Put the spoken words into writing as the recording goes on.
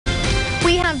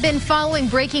We have been following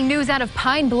breaking news out of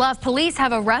Pine Bluff. Police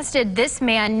have arrested this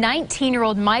man,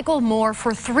 19-year-old Michael Moore,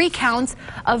 for 3 counts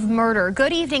of murder.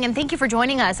 Good evening, and thank you for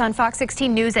joining us on Fox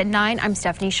 16 News at 9. I'm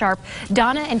Stephanie Sharp.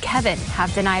 Donna and Kevin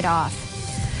have the night off.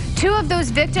 2 of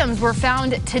those victims were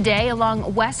found today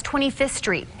along West 25th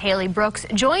Street. Haley Brooks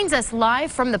joins us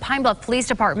live from the Pine Bluff Police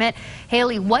Department.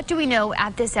 Haley, what do we know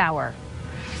at this hour?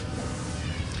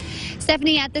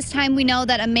 Stephanie, at this time, we know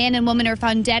that a man and woman are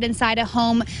found dead inside a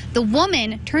home. The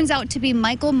woman turns out to be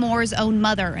Michael Moore's own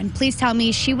mother, and police tell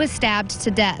me she was stabbed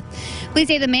to death. Police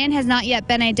say the man has not yet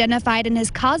been identified, and his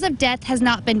cause of death has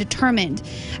not been determined.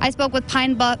 I spoke with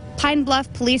Pine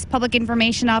Bluff Police Public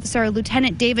Information Officer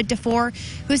Lieutenant David DeFore,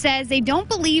 who says they don't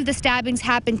believe the stabbings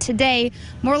happened today.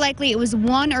 More likely, it was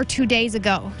 1 or 2 days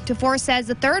ago. DeFore says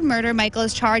the third murder Michael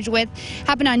is charged with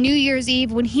happened on New Year's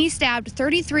Eve when he stabbed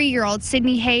 33-year-old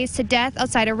Sidney Hayes to death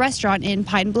outside a restaurant in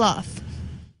Pine Bluff.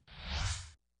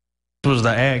 This was the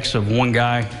acts of one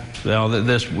guy.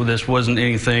 This wasn't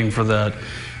anything to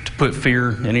put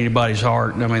fear in anybody's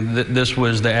heart. I mean, this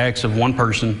was the acts of one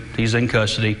person. He's in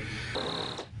custody.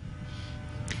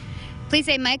 Police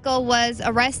say Michael was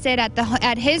arrested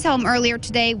at his home earlier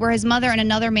today, where his mother and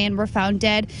another man were found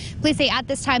dead. Police say at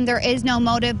this time there is no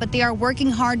motive, but they are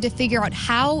working hard to figure out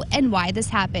how and why this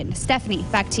happened. Stephanie,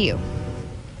 back to you.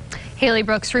 Haley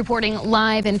Brooks reporting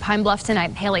live in Pine Bluff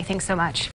tonight. Haley, thanks so much.